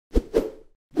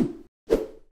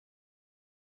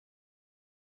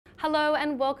Hello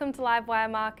and welcome to Livewire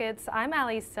Markets. I'm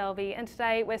Ali Selby and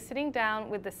today we're sitting down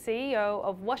with the CEO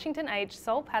of Washington H.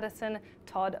 Soul Pattinson,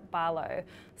 Todd Barlow.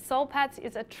 Soul Pats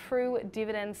is a true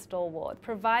dividend stalwart,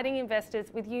 providing investors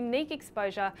with unique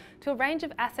exposure to a range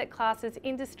of asset classes,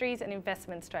 industries and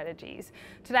investment strategies.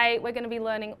 Today we're going to be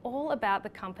learning all about the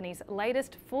company's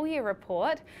latest full-year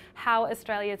report, how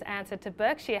Australia's answer to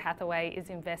Berkshire Hathaway is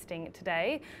investing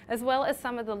today, as well as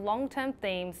some of the long-term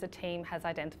themes the team has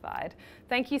identified.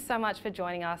 Thank you so much for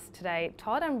joining us today,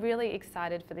 Todd. I'm really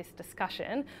excited for this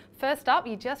discussion. First up,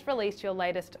 you just released your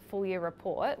latest full-year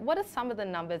report. What are some of the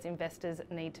numbers investors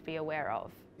need to be aware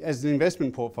of? As an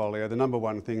investment portfolio, the number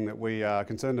one thing that we are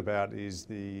concerned about is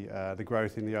the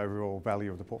growth in the overall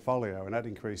value of the portfolio, and that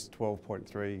increased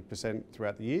 12.3%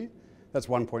 throughout the year. That's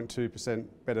 1.2%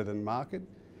 better than market.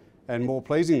 And more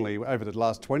pleasingly, over the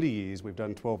last 20 years, we've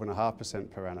done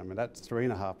 12.5% per annum, and that's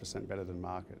 3.5% better than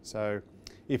market. So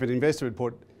if an investor had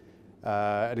put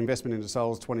an investment into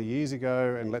Soul's 20 years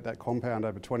ago and let that compound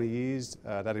over 20 years,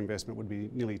 that investment would be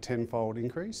nearly 10-fold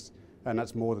increase, and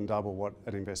that's more than double what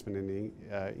an investment in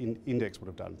the index would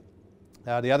have done.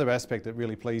 The other aspect that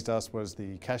really pleased us was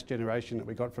the cash generation that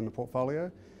we got from the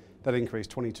portfolio. That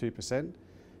increased 22%,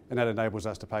 and that enables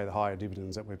us to pay the higher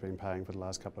dividends that we've been paying for the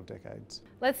last couple of decades.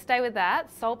 Let's stay with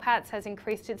that. Soul Pats has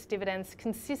increased its dividends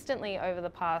consistently over the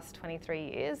past 23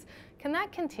 years. Can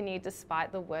that continue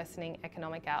despite the worsening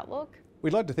economic outlook?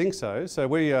 We'd like to think so. So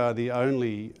we are the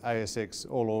only ASX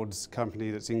All Ords company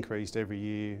that's increased every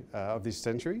year of this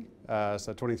century.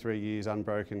 So 23 years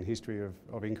unbroken history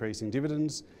of increasing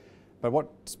dividends. But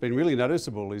what's been really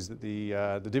noticeable is that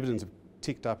the dividends have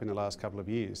ticked up in the last couple of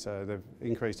years. So they've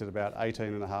increased at about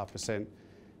 18.5%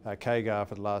 CAGR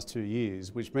for the last 2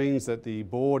 years, which means that the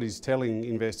board is telling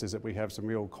investors that we have some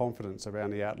real confidence around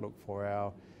the outlook for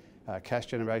our cash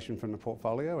generation from the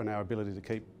portfolio and our ability to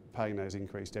keep paying those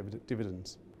increased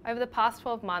dividends. Over the past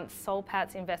 12 months, Soul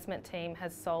Pat's investment team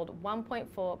has sold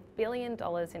 $1.4 billion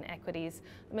in equities,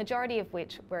 the majority of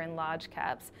which were in large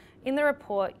caps. In the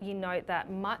report, you note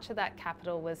that much of that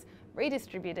capital was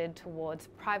redistributed towards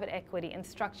private equity and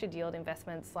structured yield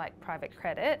investments like private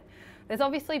credit. There's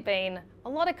obviously been a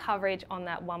lot of coverage on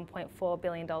that $1.4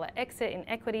 billion exit in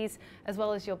equities, as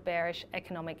well as your bearish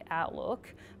economic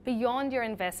outlook. Beyond your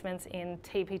investments in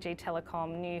TPG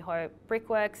Telecom, New Hope,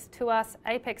 Brickworks, Tuas,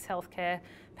 Apex Healthcare,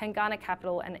 Pengana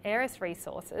Capital and Aeris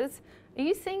Resources, are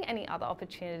you seeing any other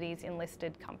opportunities in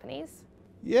listed companies?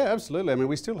 Yeah, absolutely. I mean,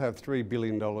 we still have $3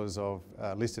 billion of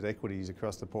listed equities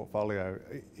across the portfolio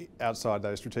outside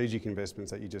those strategic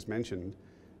investments that you just mentioned.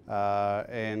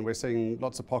 And we're seeing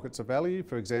lots of pockets of value.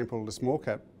 For example, the small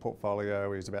cap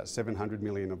portfolio is about 700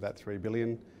 million of that 3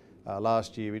 billion.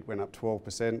 Last year it went up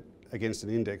 12% against an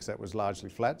index that was largely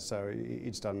flat, so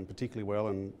it's done particularly well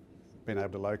and been able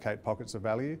to locate pockets of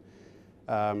value.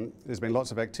 There's been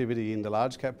lots of activity in the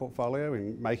large cap portfolio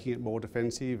in making it more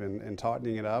defensive and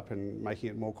tightening it up and making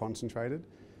it more concentrated.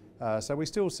 So we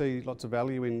still see lots of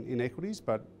value in equities,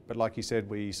 but like you said,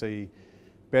 we see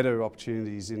better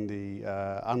opportunities in the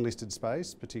unlisted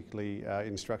space, particularly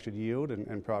in structured yield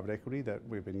and private equity that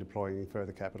we've been deploying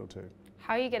further capital to.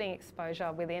 How are you getting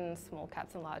exposure within small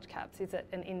caps and large caps? Is it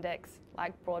an index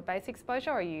like broad-based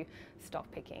exposure or are you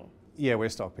stock picking? Yeah, we're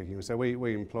stock picking. So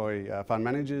we employ fund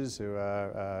managers who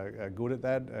are good at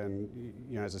that, and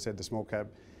as I said, the small cap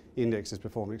index has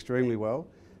performed extremely well.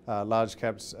 Large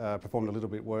caps performed a little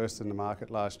bit worse than the market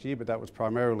last year, but that was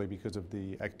primarily because of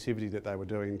the activity that they were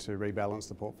doing to rebalance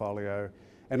the portfolio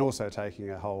and also taking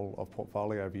a whole of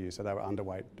portfolio view. So they were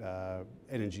underweight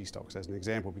energy stocks as an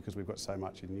example because we've got so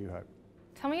much in New Hope.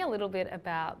 Tell me a little bit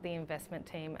about the investment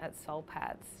team at Soul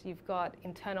Pats. You've got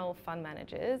internal fund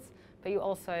managers, but you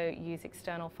also use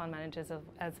external fund managers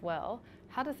as well.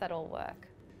 How does that all work?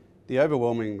 The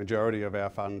overwhelming majority of our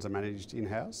funds are managed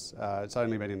in-house. It's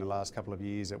only been in the last couple of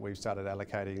years that we've started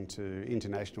allocating to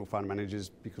international fund managers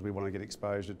because we want to get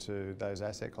exposure to those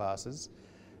asset classes.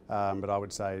 But I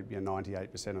would say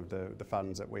 98% of the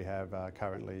funds that we have are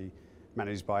currently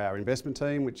managed by our investment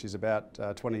team, which is about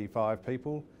 25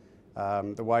 people.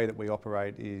 The way that we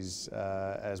operate is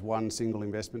as one single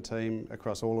investment team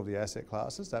across all of the asset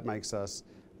classes. That makes us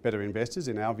better investors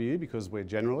in our view because we're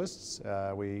generalists.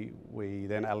 We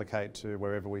then allocate to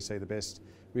wherever we see the best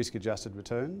risk-adjusted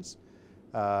returns.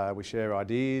 We share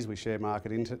ideas, we share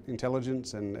market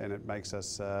intelligence, and it makes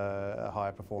us a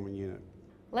higher performing unit.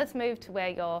 Let's move to where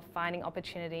you're finding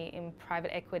opportunity in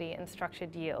private equity and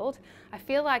structured yield. I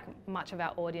feel like much of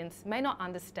our audience may not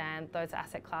understand those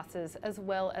asset classes as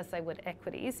well as they would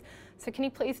equities. So can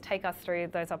you please take us through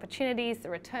those opportunities, the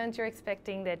returns you're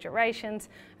expecting, their durations,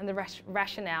 and the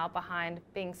rationale behind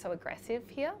being so aggressive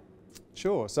here?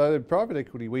 Sure. So private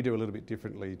equity, we do a little bit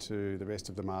differently to the rest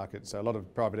of the market. So a lot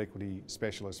of private equity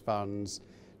specialist funds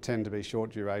tend to be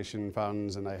short duration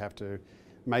funds, and they have to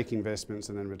make investments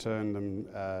and then return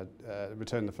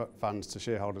the funds to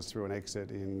shareholders through an exit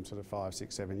in sort of 5,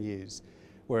 6, 7 years.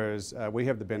 Whereas we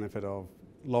have the benefit of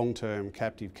long-term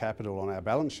captive capital on our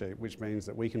balance sheet, which means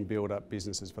that we can build up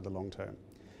businesses for the long term.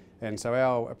 And so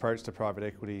our approach to private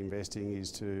equity investing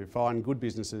is to find good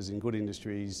businesses in good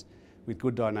industries with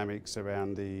good dynamics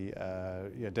around the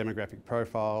demographic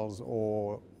profiles,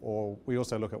 or we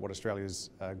also look at what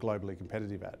Australia's globally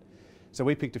competitive at. So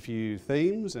we picked a few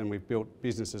themes and we've built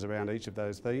businesses around each of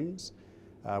those themes.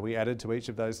 We added to each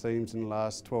of those themes in the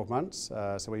last 12 months.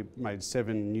 So we made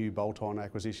 7 new bolt-on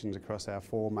acquisitions across our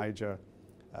 4 major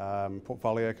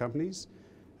portfolio companies.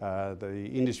 The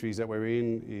industries that we're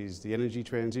in is the energy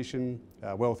transition,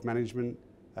 wealth management,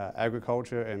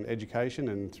 agriculture and education,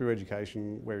 and through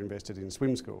education we're invested in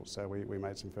swim schools, so we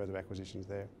made some further acquisitions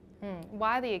there.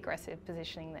 Why the aggressive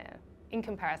positioning there in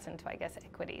comparison to, I guess,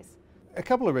 equities? A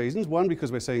couple of reasons. One,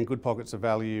 because we're seeing good pockets of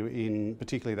value in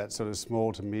particularly that sort of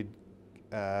small to mid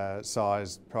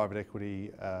sized private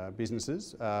equity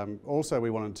businesses. Also, we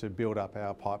wanted to build up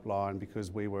our pipeline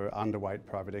because we were underweight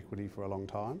private equity for a long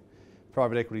time.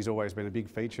 Private equity's always been a big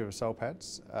feature of Soul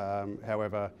Patts.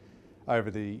 However,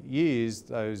 over the years,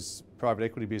 those private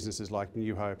equity businesses like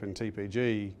New Hope and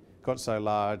TPG got so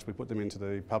large, we put them into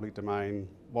the public domain.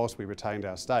 Whilst we retained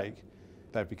our stake,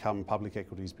 they've become public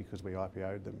equities because we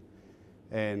IPO'd them.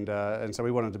 And so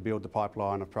we wanted to build the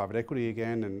pipeline of private equity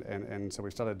again, and so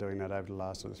we started doing that over the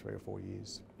last sort of 3 or 4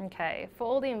 years. Okay, for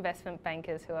all the investment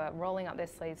bankers who are rolling up their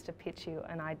sleeves to pitch you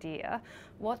an idea,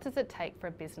 what does it take for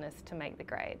a business to make the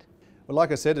grade? Well,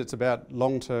 like I said, it's about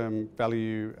long-term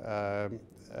value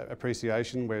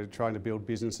appreciation. We're trying to build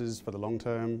businesses for the long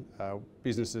term,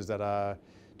 businesses that are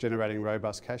generating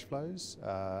robust cash flows,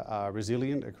 are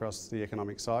resilient across the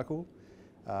economic cycle,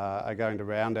 are going to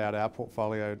round out our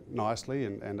portfolio nicely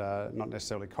and are not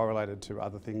necessarily correlated to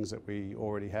other things that we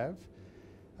already have,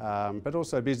 but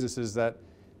also businesses that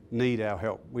need our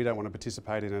help. We don't want to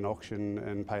participate in an auction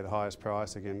and pay the highest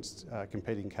price against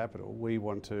competing capital. We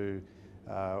want to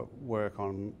work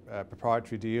on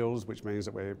proprietary deals, which means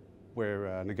that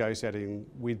we're negotiating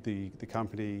with the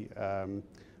company on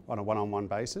a one-on-one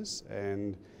basis,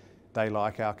 and they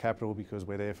like our capital because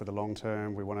we're there for the long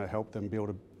term. We want to help them build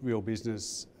a real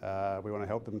business. We want to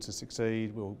help them to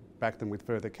succeed. We'll back them with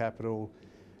further capital,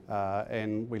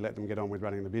 and we let them get on with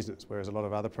running the business. Whereas a lot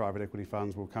of other private equity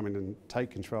funds will come in and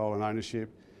take control and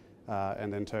ownership,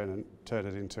 and then turn it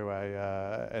into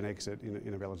an exit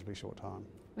in a relatively short time.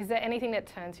 Is there anything that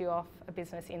turns you off a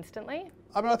business instantly?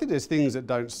 I mean, I think there's things that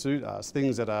don't suit us,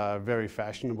 things that are very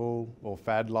fashionable or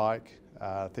fad-like,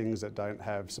 things that don't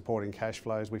have supporting cash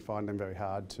flows. We find them very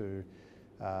hard to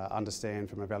understand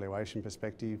from a valuation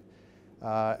perspective.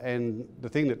 And the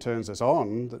thing that turns us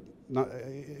on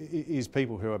is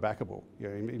people who are backable,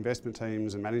 investment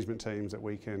teams and management teams that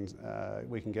we can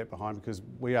get behind, because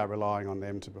we are relying on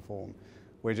them to perform.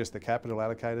 We're just the capital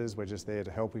allocators. We're just there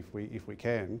to help if we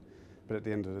can. But at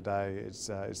the end of the day, it's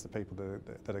the people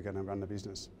that are going to run the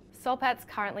business. Soul Patts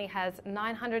currently has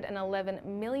 $911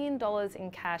 million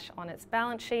in cash on its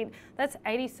balance sheet. That's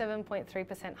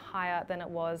 87.3% higher than it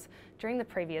was during the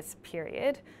previous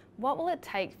period. What will it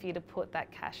take for you to put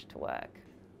that cash to work?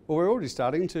 Well, we're already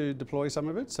starting to deploy some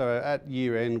of it. So at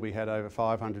year end, we had over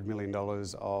 $500 million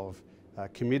of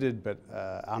committed but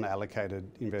unallocated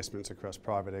investments across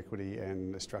private equity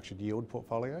and the structured yield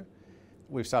portfolio.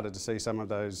 We've started to see some of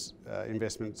those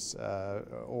investments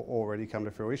already come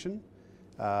to fruition,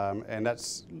 and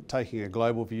that's taking a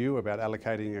global view about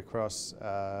allocating across.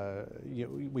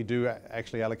 We do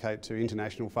actually allocate to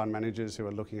international fund managers who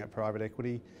are looking at private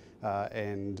equity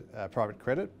and private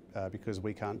credit because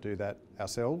we can't do that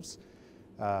ourselves.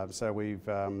 So we've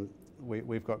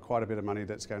got quite a bit of money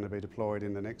that's going to be deployed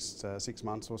in the next 6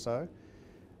 months or so,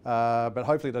 but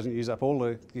hopefully it doesn't use up all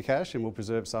the cash, and we'll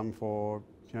preserve some for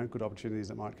good opportunities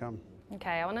that might come.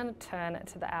 Okay, I want to turn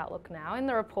to the outlook now. In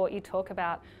the report, you talk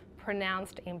about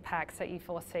pronounced impacts that you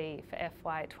foresee for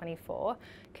FY24.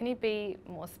 Can you be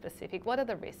more specific? What are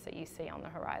the risks that you see on the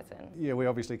horizon? Yeah, we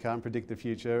obviously can't predict the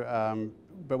future,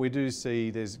 but we do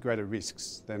see there's greater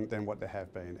risks than what there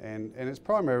have been. And it's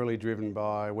primarily driven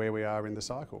by where we are in the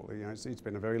cycle. It's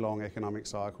been a very long economic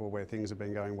cycle where things have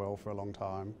been going well for a long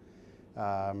time.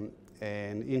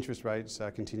 And interest rates are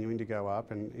continuing to go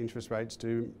up, and interest rates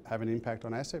do have an impact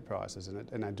on asset prices,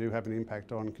 and they do have an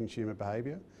impact on consumer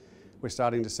behaviour. We're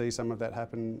starting to see some of that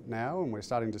happen now, and we're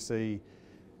starting to see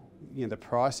the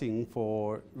pricing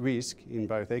for risk in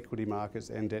both equity markets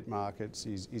and debt markets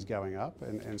is going up,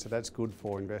 and so that's good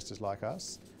for investors like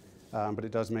us. But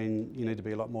it does mean you need to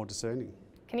be a lot more discerning.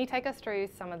 Can you take us through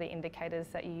some of the indicators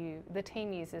that the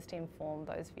team uses to inform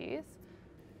those views?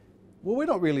 Well, we're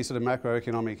not really sort of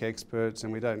macroeconomic experts,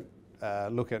 and we don't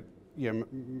look at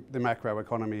the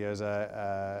macroeconomy as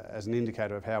an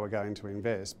indicator of how we're going to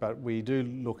invest, but we do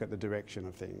look at the direction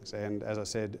of things. And as I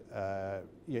said,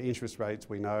 interest rates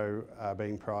we know are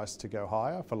being priced to go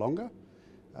higher for longer,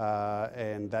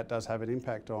 and that does have an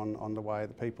impact on the way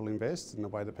that people invest and the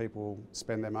way that people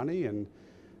spend their money and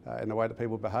the way that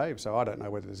people behave. So I don't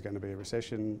know whether there's going to be a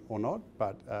recession or not,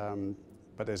 but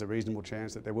there's a reasonable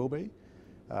chance that there will be.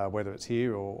 Whether it's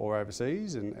here or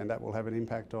overseas, and that will have an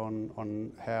impact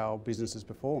on how businesses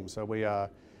perform. So we are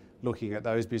looking at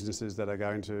those businesses that are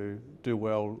going to do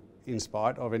well in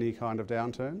spite of any kind of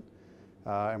downturn,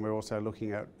 and we're also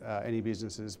looking at any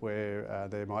businesses where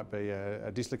there might be a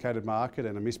dislocated market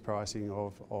and a mispricing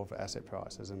of asset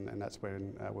prices, and that's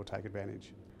when we'll take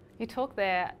advantage. You talk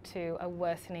there to a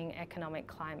worsening economic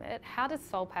climate. How does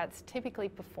Soul Patts typically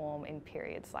perform in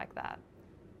periods like that?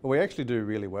 Well, we actually do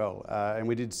really well, and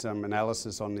we did some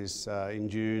analysis on this in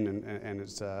June, and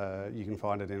it's, you can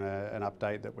find it in an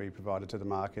update that we provided to the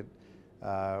market,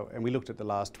 and we looked at the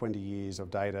last 20 years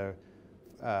of data,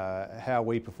 how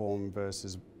we perform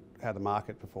versus how the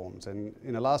market performs. And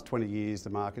in the last 20 years,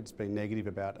 the market's been negative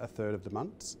about a third of the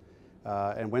months,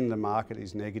 and when the market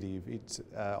is negative, it's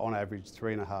on average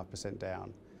 3.5%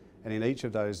 down. And in each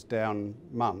of those down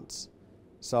months,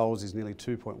 Soul's is nearly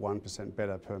 2.1%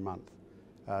 better per month.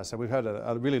 So we've had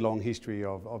a really long history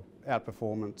of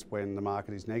outperformance when the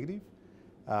market is negative,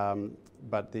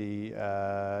 but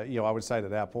I would say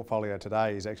that our portfolio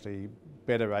today is actually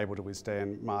better able to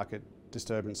withstand market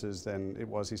disturbances than it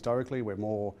was historically. We're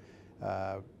more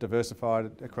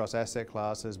diversified across asset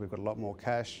classes. We've got a lot more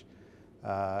cash,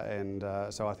 and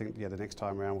so I think the next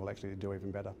time around we'll actually do even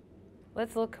better.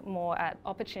 Let's look more at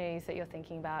opportunities that you're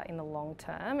thinking about in the long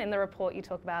term. In the report, you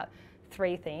talk about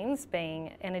three themes,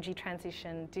 being energy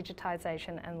transition,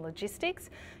 digitisation and logistics.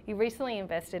 You recently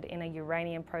invested in a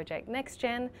uranium project,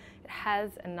 NextGen. It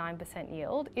has a 9%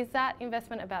 yield. Is that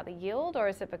investment about the yield, or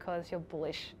is it because you're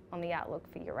bullish on the outlook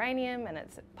for uranium and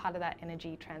it's part of that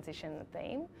energy transition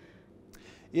theme?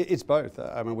 It's both.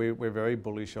 I mean, we're very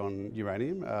bullish on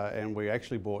uranium, and we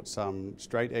actually bought some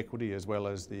straight equity as well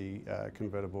as the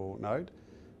convertible note.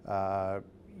 I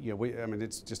mean,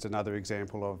 it's just another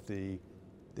example of the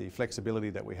flexibility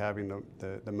that we have in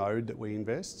the mode that we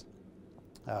invest.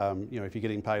 If you're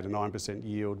getting paid a 9%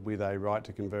 yield with a right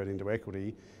to convert into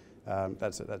equity,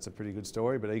 that's a pretty good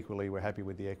story, but equally we're happy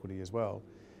with the equity as well.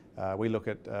 We look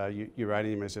at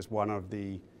uranium as just one of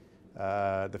the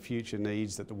future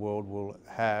needs that the world will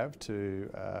have to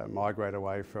migrate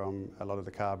away from a lot of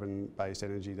the carbon-based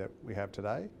energy that we have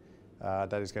today.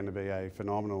 That is going to be a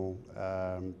phenomenal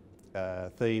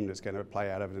theme that's going to play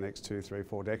out over the next 2, 3,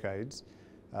 4 decades.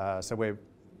 So we're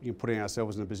putting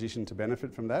ourselves in a position to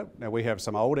benefit from that. Now, we have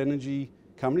some old energy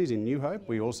companies in New Hope.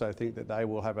 We also think that they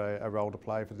will have a role to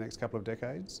play for the next couple of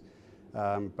decades.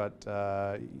 But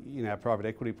in our private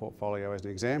equity portfolio, as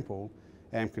an example,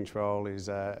 Ampcontrol is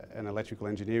an electrical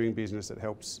engineering business that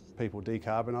helps people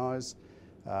decarbonise.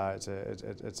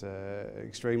 It's an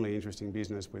extremely interesting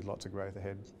business with lots of growth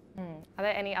ahead. Are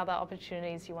there any other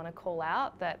opportunities you want to call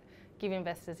out that give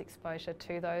investors exposure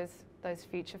to those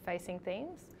future-facing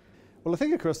themes? Well, I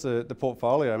think across the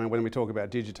portfolio, I mean, when we talk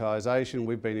about digitisation,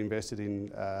 we've been invested in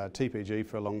TPG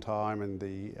for a long time, and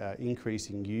the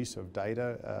increasing use of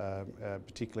data,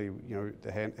 particularly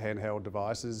the handheld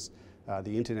devices,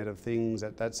 the Internet of Things.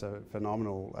 That's a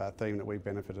phenomenal theme that we've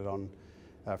benefited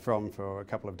from for a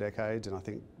couple of decades, and I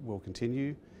think will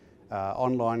continue.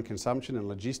 Online consumption and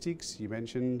logistics, you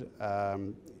mentioned.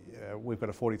 We've got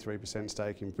a 43%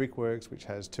 stake in Brickworks, which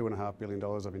has $2.5 billion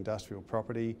of industrial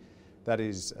property. That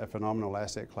is a phenomenal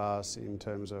asset class in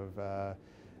terms of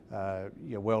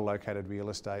well-located real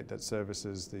estate that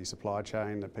services the supply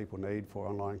chain that people need for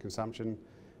online consumption.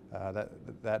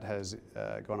 That has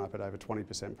gone up at over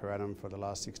 20% per annum for the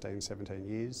last 16, 17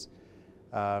 years.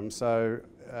 I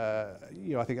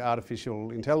think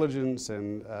artificial intelligence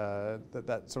and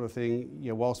that sort of thing,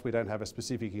 whilst we don't have a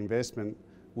specific investment,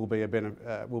 will be a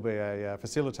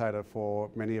facilitator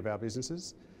for many of our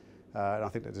businesses. And I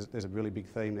think that there's a really big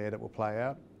theme there that will play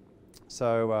out.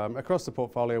 So across the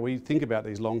portfolio, we think about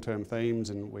these long-term themes,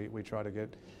 and we try to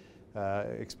get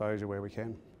exposure where we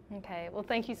can. Okay, well,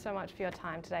 thank you so much for your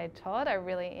time today, Todd. I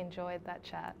really enjoyed that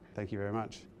chat. Thank you very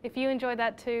much. If you enjoyed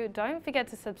that too, don't forget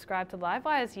to subscribe to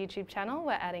Livewire's YouTube channel.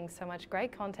 We're adding so much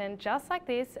great content just like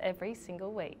this every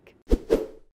single week.